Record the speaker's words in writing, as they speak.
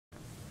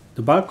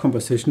The bulk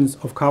compositions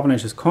of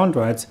carbonaceous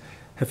chondrites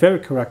have very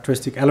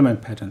characteristic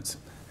element patterns,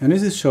 and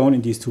this is shown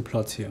in these two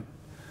plots here.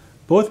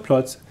 Both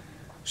plots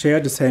share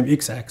the same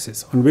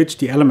x-axis on which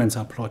the elements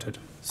are plotted,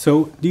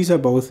 so these are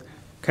both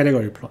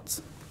category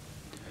plots.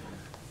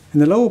 In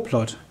the lower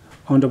plot,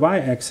 on the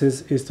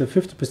y-axis is the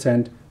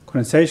 50%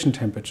 condensation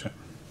temperature.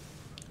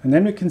 And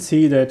then we can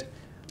see that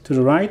to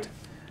the right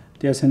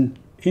there's an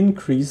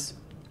increase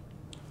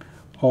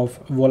of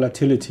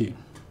volatility.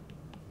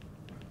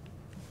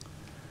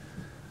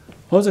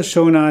 Also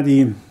shown are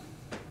the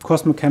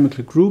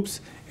cosmochemical groups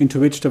into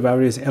which the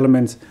various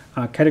elements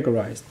are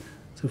categorized.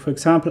 So for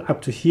example,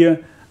 up to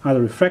here are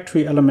the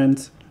refractory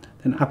elements,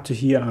 then up to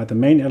here are the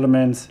main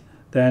elements,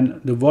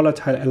 then the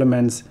volatile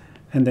elements,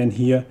 and then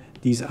here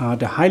these are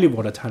the highly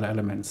volatile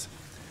elements.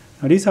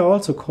 Now these are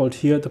also called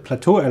here the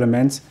plateau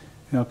elements,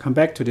 and I'll come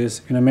back to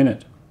this in a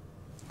minute.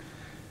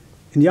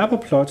 In the upper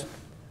plot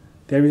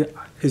there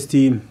is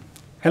the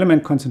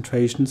element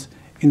concentrations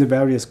in the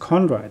various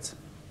chondrites,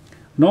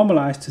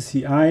 normalized to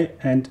Ci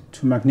and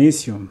to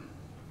magnesium.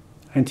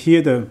 And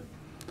here the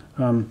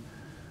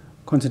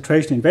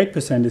concentration in weight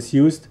percent is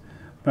used,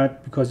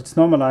 but because it's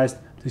normalized,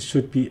 this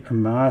should be a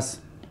mass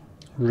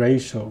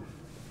ratio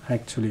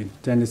actually,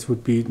 then this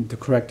would be the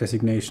correct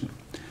designation.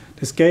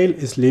 The scale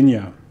is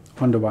linear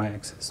on the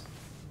y-axis.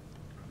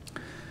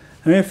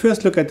 And we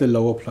first look at the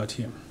lower plot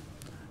here.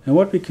 And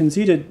what we can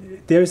see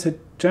that there is a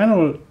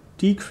general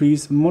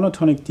decrease,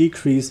 monotonic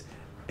decrease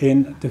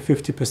in the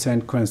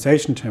 50%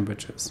 condensation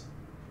temperatures.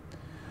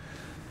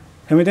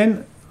 And we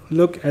then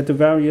look at the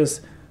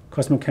various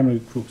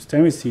cosmochemical groups.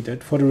 Then we see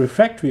that for the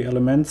refractory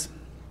elements,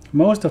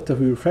 most of the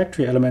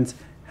refractory elements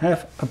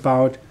have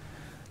about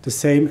the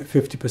same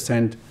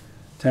 50%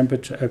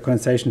 temperature,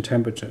 condensation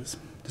temperatures.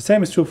 The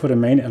same is true for the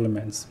main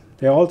elements.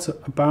 They also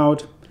have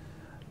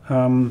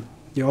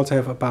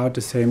about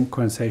the same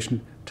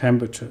condensation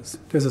temperatures.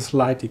 There's a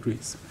slight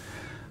decrease.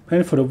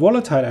 Then for the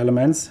volatile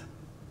elements,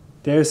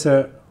 there is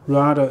a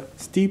rather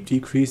steep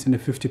decrease in the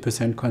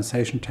 50%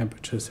 condensation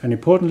temperatures. And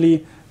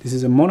importantly, this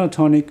is a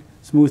monotonic,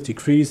 smooth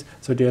decrease,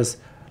 so there's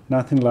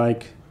nothing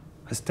like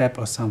a step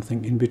or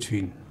something in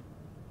between.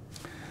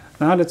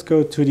 Now let's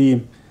go to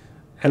the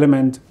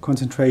element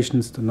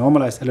concentrations, the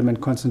normalized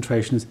element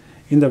concentrations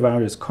in the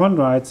various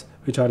chondrites,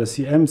 which are the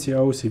Cm,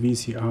 Co, Cv,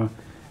 Cr,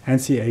 and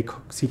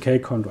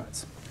Ck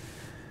chondrites.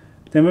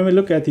 Then when we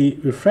look at the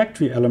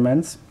refractory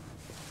elements,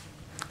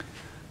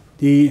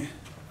 they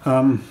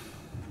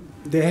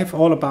have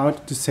all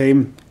about the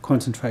same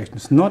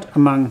concentrations, not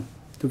among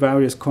the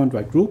various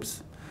chondrite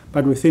groups,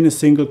 but within a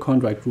single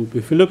chondrite group.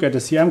 If you look at the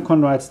Cm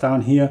chondrites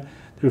down here,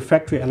 the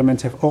refractory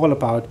elements have all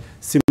about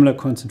similar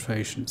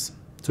concentrations.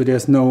 So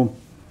there's no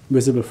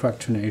visible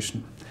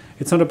fractionation.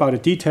 It's not about the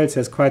details,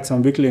 there's quite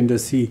some wiggle in the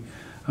Ck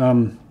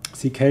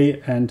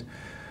and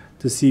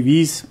the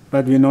Cvs,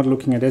 but we're not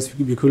looking at this,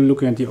 we could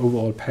look at the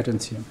overall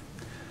patterns here.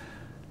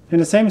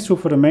 And the same is true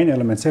for the main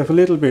elements. They have a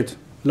little bit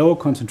lower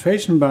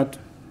concentration, but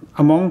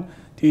among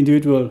the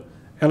individual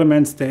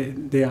elements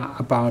they are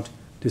about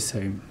the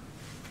same.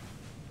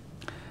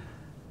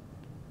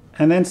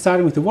 And then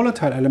starting with the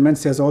volatile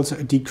elements, there's also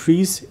a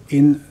decrease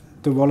in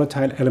the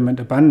volatile element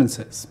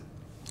abundances.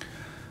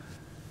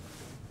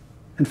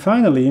 And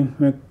finally,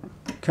 when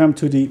we come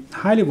to the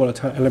highly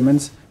volatile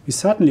elements, we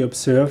suddenly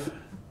observe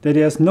that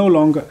there's no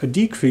longer a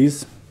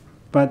decrease,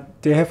 but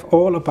they have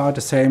all about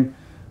the same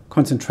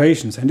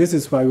concentrations. And this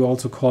is why we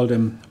also call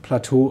them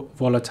plateau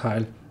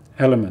volatile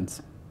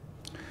elements.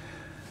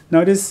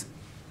 Now this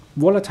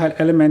volatile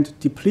element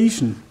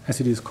depletion, as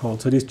it is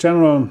called, so this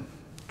general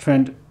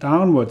trend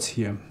downwards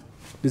here,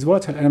 this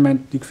volatile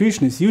element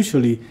decretion is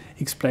usually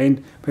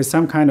explained by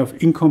some kind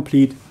of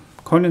incomplete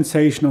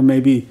condensation or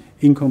maybe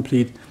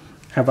incomplete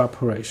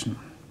evaporation.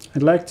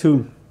 I'd like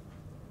to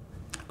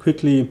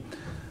quickly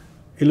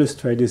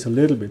illustrate this a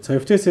little bit. So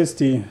if this is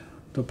the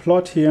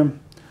plot here,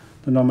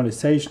 the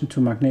normalization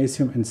to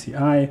magnesium and Ci,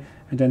 and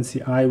then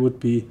Ci would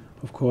be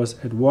of course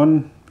at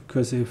 1,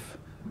 because if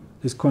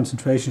this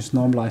concentration is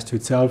normalized to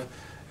itself,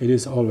 it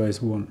is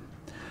always 1.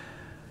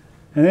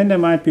 And then there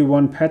might be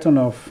one pattern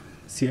of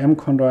Cm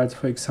chondrites,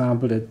 for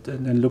example, that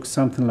then looks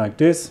something like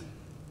this.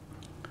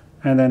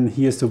 And then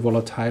here's the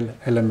volatile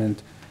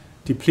element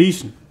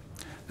depletion.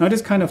 Now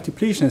this kind of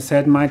depletion, as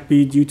said, might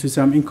be due to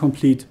some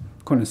incomplete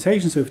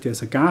condensation. So if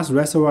there's a gas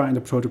reservoir in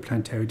the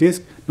protoplanetary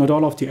disk, not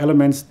all of the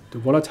elements, the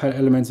volatile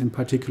elements in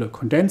particular,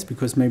 condense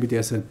because maybe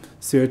there's a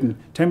certain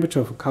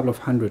temperature of a couple of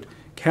hundred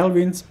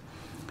kelvins.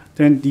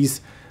 Then these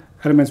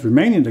elements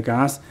remain in the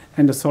gas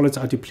and the solids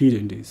are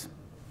depleted in these.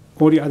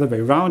 Or the other way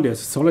around,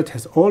 there's a solid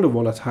has all the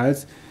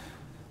volatiles,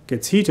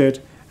 gets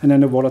heated, and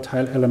then the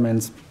volatile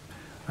elements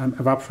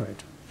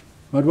evaporate.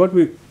 But what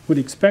we would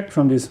expect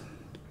from this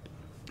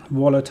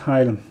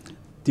volatile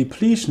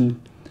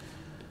depletion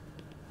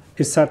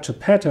is such a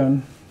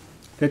pattern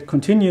that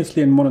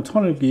continuously and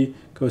monotonically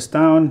goes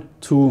down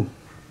to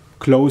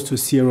close to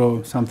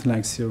 0, something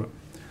like 0.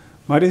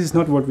 But this is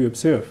not what we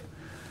observe.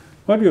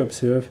 What we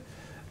observe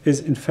is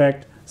in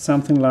fact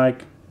something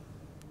like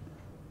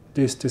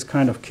this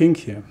kind of kink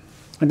here.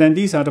 And then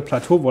these are the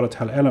plateau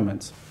volatile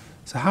elements.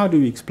 So how do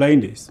we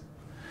explain this?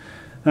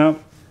 Now,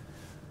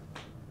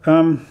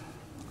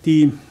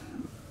 the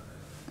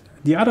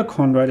other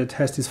chondrite that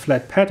has this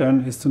flat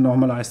pattern is the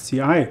normalized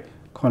CI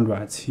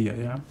chondrites here.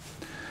 Yeah.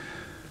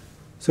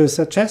 So the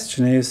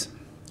suggestion is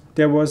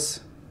that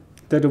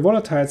the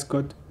volatiles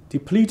got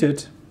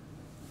depleted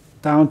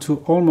down to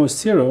almost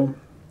zero,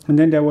 and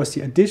then there was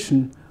the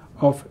addition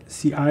of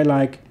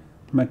CI-like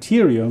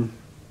material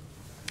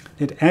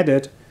that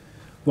added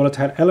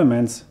volatile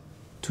elements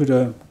to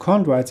the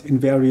chondrites in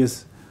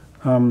various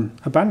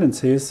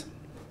abundances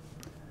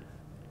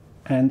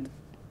and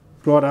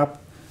brought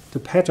up the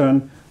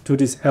pattern to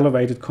this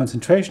elevated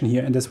concentration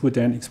here, and this would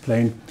then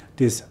explain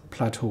this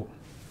plateau.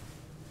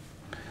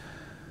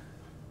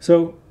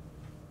 So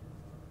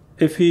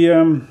if we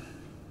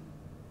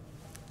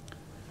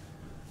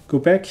go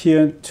back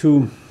here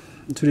to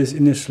this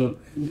initial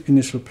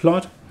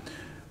plot,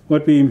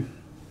 what we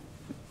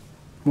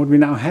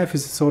now have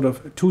is a sort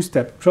of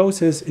two-step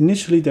process.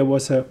 Initially there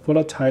was a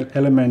volatile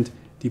element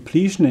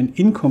depletion, an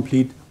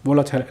incomplete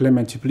volatile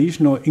element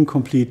depletion or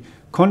incomplete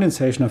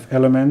condensation of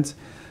elements.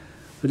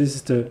 So this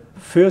is the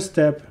first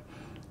step,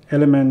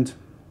 element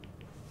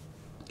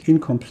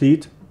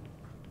incomplete,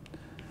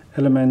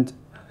 element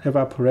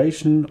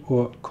evaporation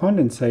or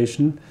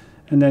condensation,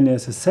 and then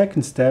there's a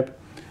second step,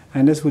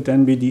 and this would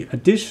then be the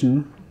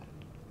addition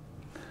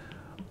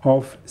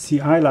of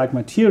CI-like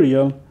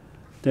material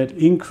that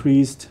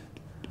increased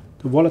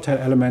the volatile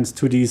elements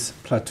to these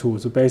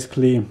plateaus. So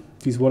basically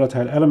these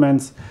volatile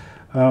elements,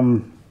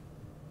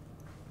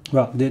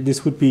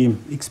 this would be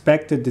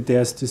expected that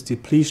there's this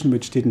depletion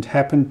which didn't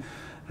happen,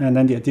 and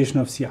then the addition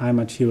of CI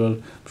material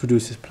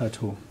produces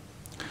plateau.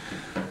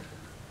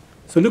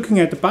 So looking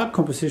at the bulk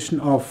composition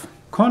of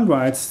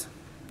chondrites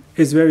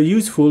is very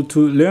useful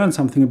to learn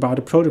something about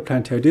the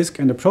protoplanetary disk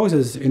and the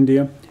processes in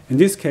there. In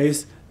this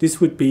case, this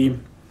would be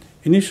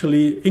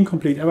initially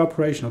incomplete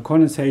evaporation or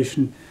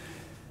condensation,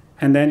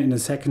 and then in the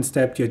second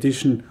step the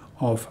addition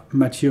of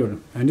material.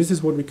 And this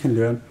is what we can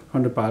learn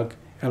on the bulk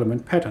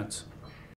element patterns.